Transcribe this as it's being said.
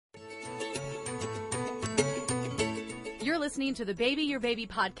You're listening to the Baby Your Baby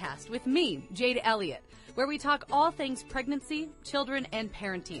podcast with me, Jade Elliott, where we talk all things pregnancy, children, and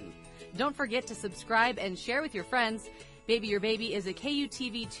parenting. Don't forget to subscribe and share with your friends. Baby Your Baby is a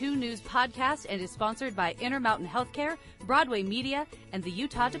KUTV2 News podcast and is sponsored by Intermountain Healthcare, Broadway Media, and the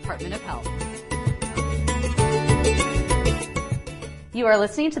Utah Department of Health. You are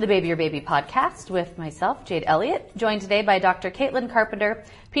listening to the Baby Your Baby podcast with myself, Jade Elliott, joined today by Dr. Caitlin Carpenter,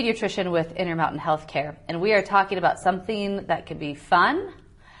 pediatrician with Intermountain Healthcare. And we are talking about something that can be fun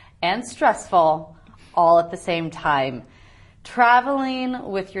and stressful all at the same time. Traveling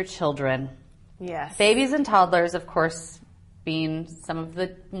with your children. Yes. Babies and toddlers, of course, being some of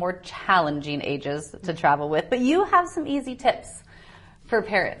the more challenging ages to travel with. But you have some easy tips for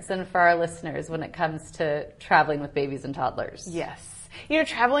parents and for our listeners when it comes to traveling with babies and toddlers. Yes. You know,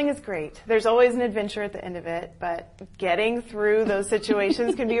 traveling is great. There's always an adventure at the end of it, but getting through those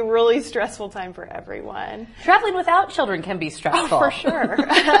situations can be a really stressful time for everyone. Traveling without children can be stressful. Oh, for sure.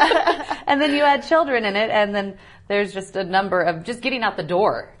 And then you add children in it, and then there's just a number of just getting out the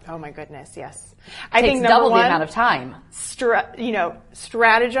door. Oh my goodness, yes. I think double the amount of time. Strategize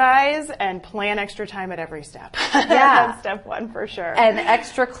and plan extra time at every step. Yeah. That's step one for sure. And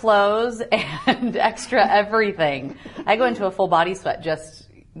extra clothes and extra everything. I go into a full body sweat just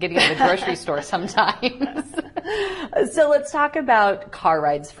getting to the grocery store sometimes. So let's talk about car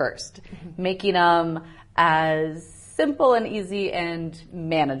rides first. Making them as simple and easy and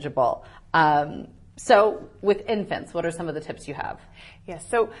manageable. So with infants, what are some of the tips you have? Yes.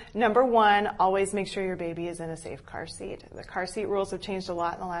 So number one, always make sure your baby is in a safe car seat. The car seat rules have changed a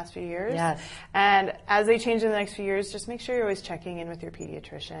lot in the last few years. Yes. And as they change in the next few years, just make sure you're always checking in with your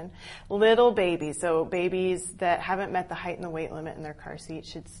pediatrician. Little babies, so babies that haven't met the height and the weight limit in their car seat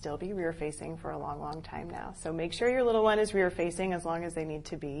should still be rear facing for a long, long time now. So make sure your little one is rear facing as long as they need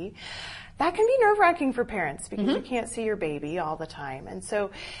to be. That can be nerve-wracking for parents because you can't see your baby all the time. And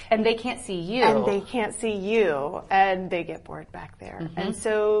they can't see you. And they can't see you, and they get bored back there. And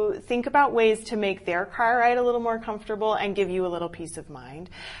so think about ways to make their car ride a little more comfortable and give you a little peace of mind.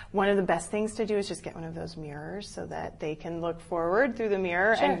 One of the best things to do is just get one of those mirrors so that they can look forward through the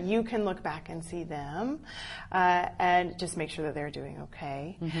mirror and you can look back and see them, and just make sure that they're doing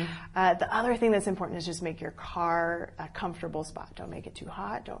okay. The other thing that's important is just make your car a comfortable spot. Don't make it too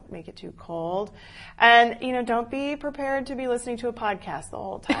hot. Don't make it too cold. And, don't be prepared to be listening to a podcast the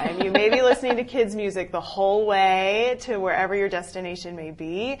whole time. You may be listening to kids' music the whole way to wherever your destination may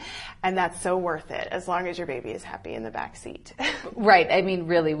be, and that's so worth it as long as your baby is happy in the back seat. Right. I mean,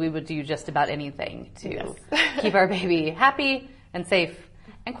 really, we would do just about anything to keep our baby happy and safe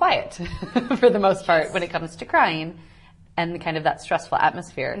and quiet for the most part when it comes to crying and kind of that stressful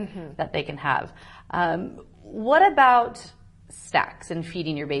atmosphere that they can have. What about snacks and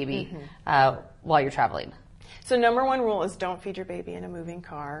feeding your baby while you're traveling? So number one rule is don't feed your baby in a moving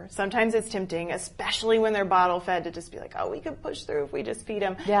car. Sometimes it's tempting, especially when they're bottle fed, to just be like, oh, we could push through if we just feed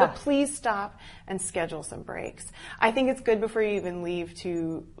them. Yeah. But please stop and schedule some breaks. I think it's good before you even leave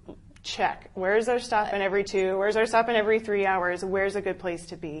to check. Where's our stop in every 2? Where's our stop in every 3 hours? Where's a good place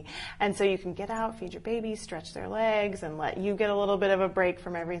to be? And so you can get out, feed your baby, stretch their legs, and let you get a little bit of a break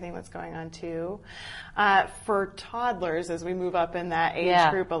from everything that's going on too. For toddlers, as we move up in that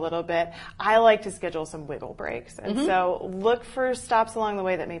age group a little bit, I like to schedule some wiggle breaks. And so look for stops along the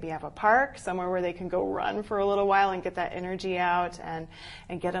way that maybe have a park, somewhere where they can go run for a little while and get that energy out and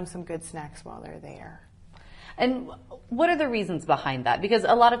get them some good snacks while they're there. And what are the reasons behind that? Because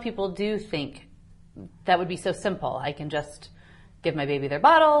a lot of people do think that would be so simple. I can just give my baby their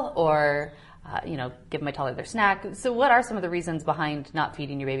bottle or, give my toddler their snack. So what are some of the reasons behind not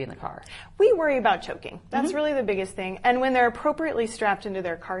feeding your baby in the car? We worry about choking. That's really the biggest thing. And when they're appropriately strapped into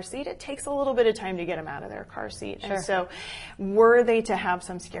their car seat, it takes a little bit of time to get them out of their car seat. Sure. And so were they to have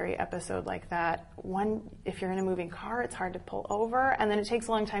some scary episode like that, one, if you're in a moving car, it's hard to pull over, and then it takes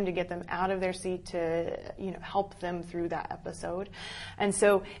a long time to get them out of their seat to, help them through that episode. And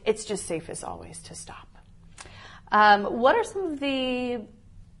so it's just safest always to stop. What are some of the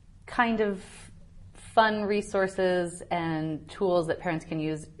kind of fun resources and tools that parents can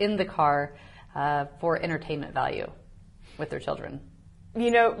use in the car for entertainment value with their children?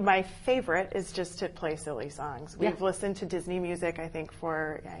 My favorite is just to play silly songs. We've Yeah. listened to Disney music, I think,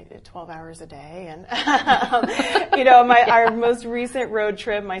 for 12 hours a day. And, our most recent road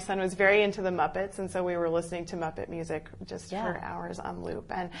trip, my son was very into the Muppets. And so we were listening to Muppet music just for hours on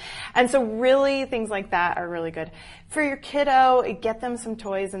loop. And so really things like that are really good. For your kiddo, get them some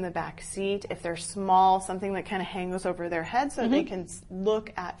toys in the back seat. If they're small, something that kind of hangs over their head so they can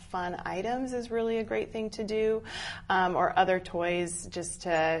look at fun items is really a great thing to do. Or other toys, just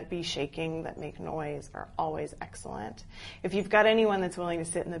to be shaking that make noise are always excellent. If you've got anyone that's willing to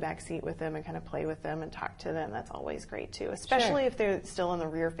sit in the back seat with them and kind of play with them and talk to them, that's always great too, especially if they're still in the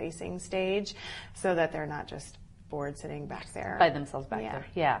rear-facing stage, so that they're not just bored sitting back there. By themselves back there.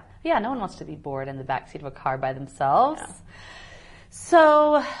 Yeah. Yeah, no one wants to be bored in the backseat of a car by themselves. Yeah.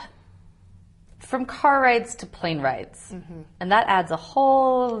 So from car rides to plane rides, and that adds a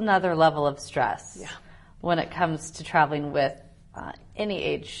whole nother level of stress when it comes to traveling with any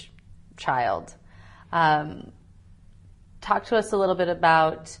age child. Talk to us a little bit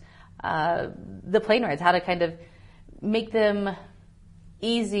about the plane rides, how to kind of make them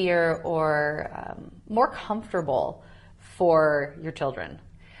easier or more comfortable for your children.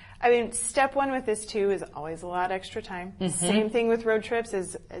 I mean, step one with this too is always a lot extra time. Same thing with road trips,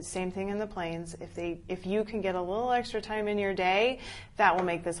 is same thing in the planes. If you can get a little extra time in your day, that will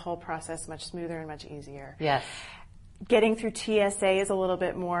make this whole process much smoother and much easier. Yes. Getting through TSA is a little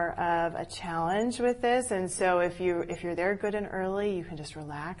bit more of a challenge with this, and so if you're there good and early, you can just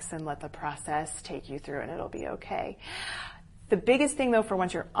relax and let the process take you through, and it'll be okay. The biggest thing, though, for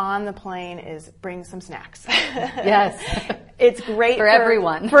once you're on the plane is bring some snacks. Yes. It's great for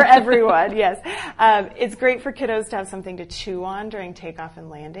everyone. For everyone, yes. It's great for kiddos to have something to chew on during takeoff and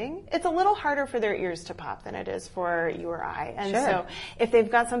landing. It's a little harder for their ears to pop than it is for you or I. And so if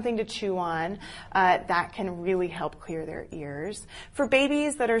they've got something to chew on, that can really help clear their ears. For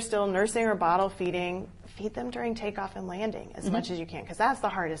babies that are still nursing or bottle feeding, feed them during takeoff and landing as much as you can, because that's the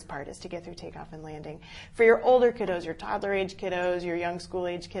hardest part, is to get through takeoff and landing. For your older kiddos, your toddler age kiddos, your young school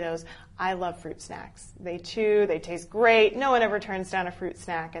age kiddos, I love fruit snacks. They chew, they taste great. No one ever turns down a fruit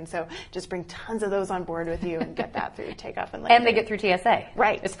snack, and so just bring tons of those on board with you and get that through takeoff and landing. And they get through TSA.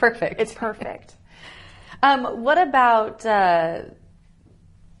 Right. It's perfect. It's perfect. What about some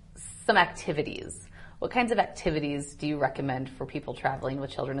activities? What kinds of activities do you recommend for people traveling with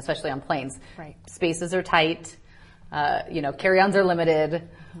children, especially on planes? Right. Spaces are tight. Carry-ons are limited.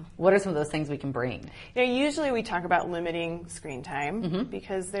 What are some of those things we can bring? Usually we talk about limiting screen time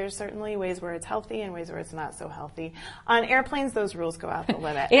because there's certainly ways where it's healthy and ways where it's not so healthy. On airplanes, those rules go out the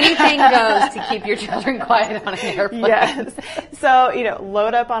limit. Anything goes to keep your children quiet on an airplane. Yes. So,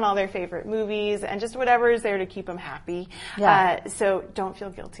 load up on all their favorite movies and just whatever is there to keep them happy. Yeah. So don't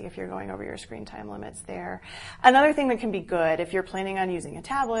feel guilty if you're going over your screen time limits there. Another thing that can be good if you're planning on using a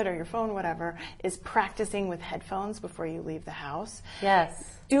tablet or your phone, whatever, is practicing with headphones before you leave the house.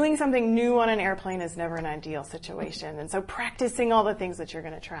 Yes. Doing something new on an airplane is never an ideal situation. And so practicing all the things that you're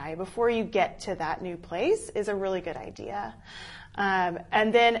going to try before you get to that new place is a really good idea.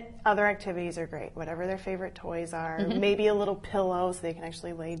 And then other activities are great. Whatever their favorite toys are, maybe a little pillow so they can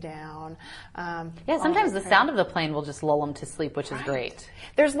actually lay down. Sometimes the sound of the plane will just lull them to sleep, which is great.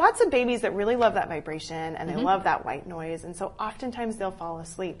 There's lots of babies that really love that vibration and they love that white noise, and so oftentimes they'll fall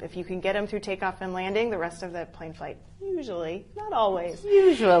asleep. If you can get them through takeoff and landing, the rest of the plane flight usually, not always,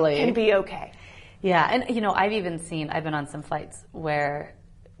 can be okay. Yeah, and I've been on some flights where,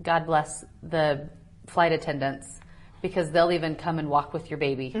 God bless the flight attendants, because they'll even come and walk with your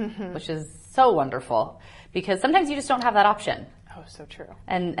baby, which is so wonderful, because sometimes you just don't have that option. Oh, so true.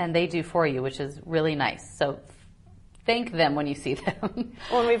 And they do for you, which is really nice. So thank them when you see them.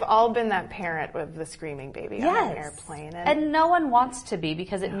 Well, we've all been that parent with the screaming baby on an airplane. And no one wants to be,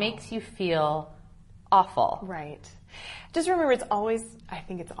 because it makes you feel awful. Right. Just remember, I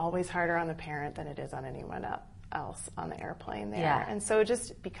think it's always harder on the parent than it is on anyone else on the airplane there. Yeah. And so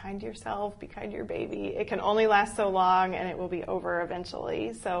just be kind to yourself, be kind to your baby. It can only last so long and it will be over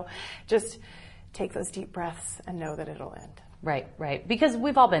eventually. So just take those deep breaths and know that it'll end. Right. Because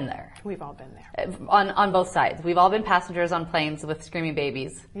we've all been there. We've all been there. On both sides. We've all been passengers on planes with screaming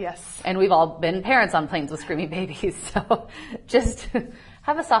babies. Yes. And we've all been parents on planes with screaming babies. So just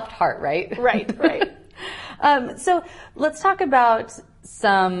have a soft heart, right? Right. So let's talk about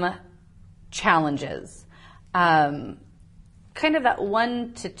some challenges. Kind of that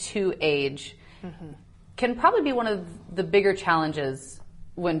 1 to 2 age can probably be one of the bigger challenges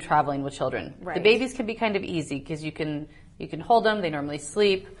when traveling with children. Right. The babies can be kind of easy because you can hold them, they normally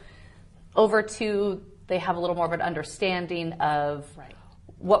sleep. Over 2, they have a little more of an understanding of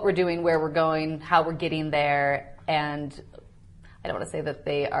what we're doing, where we're going, how we're getting there, and I don't want to say that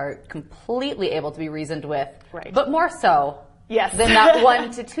they are completely able to be reasoned with, but more so than that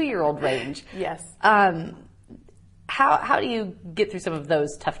 1 to 2-year-old range. Yes. How how do you get through some of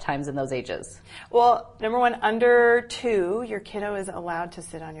those tough times in those ages? Well, number one, under 2, your kiddo is allowed to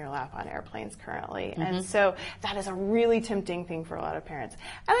sit on your lap on airplanes currently. And so that is a really tempting thing for a lot of parents.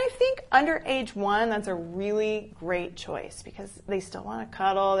 And I think under age 1, that's a really great choice because they still want to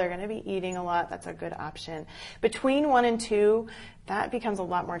cuddle. They're going to be eating a lot. That's a good option. Between 1 and 2, that becomes a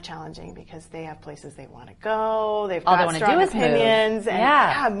lot more challenging because they have places they want to go. They've got strong opinions.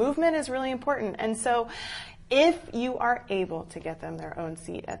 And movement is really important. And so if you are able to get them their own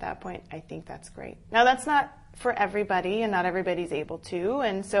seat at that point, I think that's great. Now, that's not for everybody, and not everybody's able to.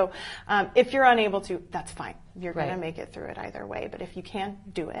 And so if you're unable to, that's fine. You're going to make it through it either way. But if you can,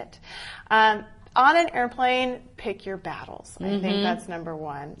 do it. On an airplane, pick your battles. I think that's number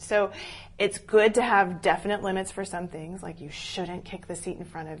one. So it's good to have definite limits for some things, like you shouldn't kick the seat in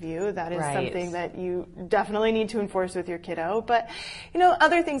front of you. That is something that you definitely need to enforce with your kiddo. But,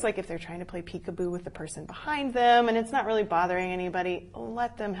 other things like if they're trying to play peekaboo with the person behind them and it's not really bothering anybody,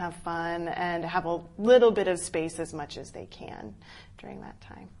 let them have fun and have a little bit of space as much as they can during that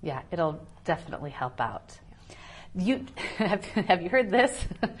time. Yeah, it'll definitely help out. Have you heard this?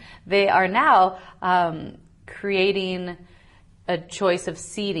 They are now creating a choice of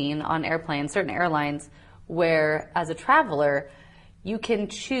seating on airplanes, certain airlines, where as a traveler, you can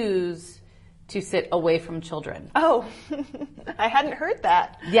choose to sit away from children. Oh, I hadn't heard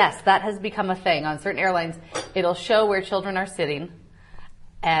that. Yes, that has become a thing on certain airlines. It'll show where children are sitting,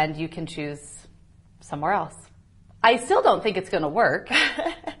 and you can choose somewhere else. I still don't think it's going to work.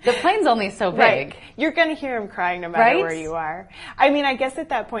 The plane's only so big. Right. You're going to hear him crying no matter where you are. I mean, I guess at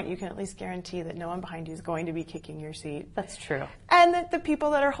that point you can at least guarantee that no one behind you is going to be kicking your seat. That's true. And that the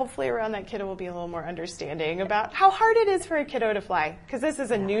people that are hopefully around that kiddo will be a little more understanding about how hard it is for a kiddo to fly. Because this is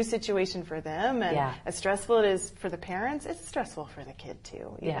a new situation for them. And as stressful it is for the parents, it's stressful for the kid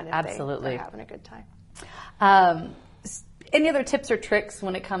too. Even if they're having a good time. Any other tips or tricks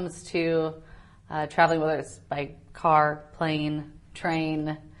when it comes to traveling, whether it's by car, plane,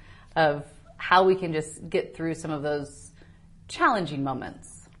 train, of how we can just get through some of those challenging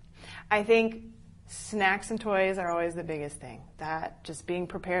moments? I think snacks and toys are always the biggest thing. That just being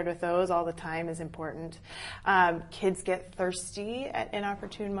prepared with those all the time is important. Kids get thirsty at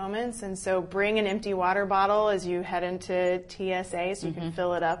inopportune moments, and so bring an empty water bottle as you head into TSA so you can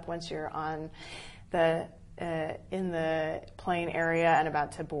fill it up once you're on in the plane area and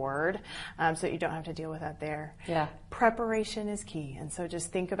about to board, so that you don't have to deal with that there. Yeah. Preparation is key, and so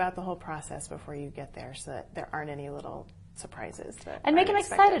just think about the whole process before you get there so that there aren't any little surprises. And make them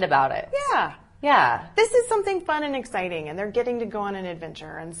excited about it. Yeah. Yeah. This is something fun and exciting, and they're getting to go on an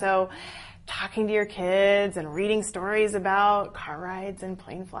adventure. And so talking to your kids and reading stories about car rides and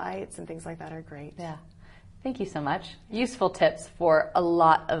plane flights and things like that are great. Yeah. Thank you so much. Useful tips for a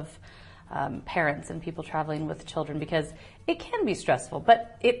lot of parents and people traveling with children, because it can be stressful,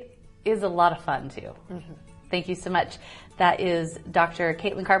 but it is a lot of fun too. Thank you so much. That is Dr.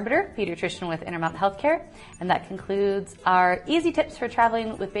 Caitlin Carpenter, pediatrician with Intermountain Healthcare, and that concludes our easy tips for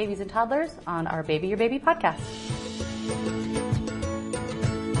traveling with babies and toddlers on our Baby Your Baby podcast.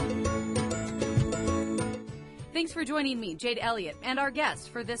 Thanks for joining me, Jade Elliott, and our guest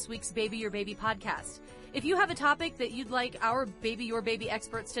for this week's Baby Your Baby podcast. If you have a topic that you'd like our Baby Your Baby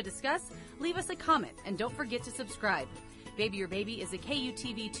experts to discuss, leave us a comment and don't forget to subscribe. Baby Your Baby is a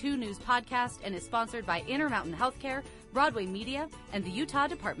KUTV2 News podcast and is sponsored by Intermountain Healthcare, Broadway Media, and the Utah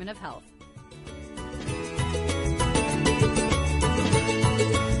Department of Health.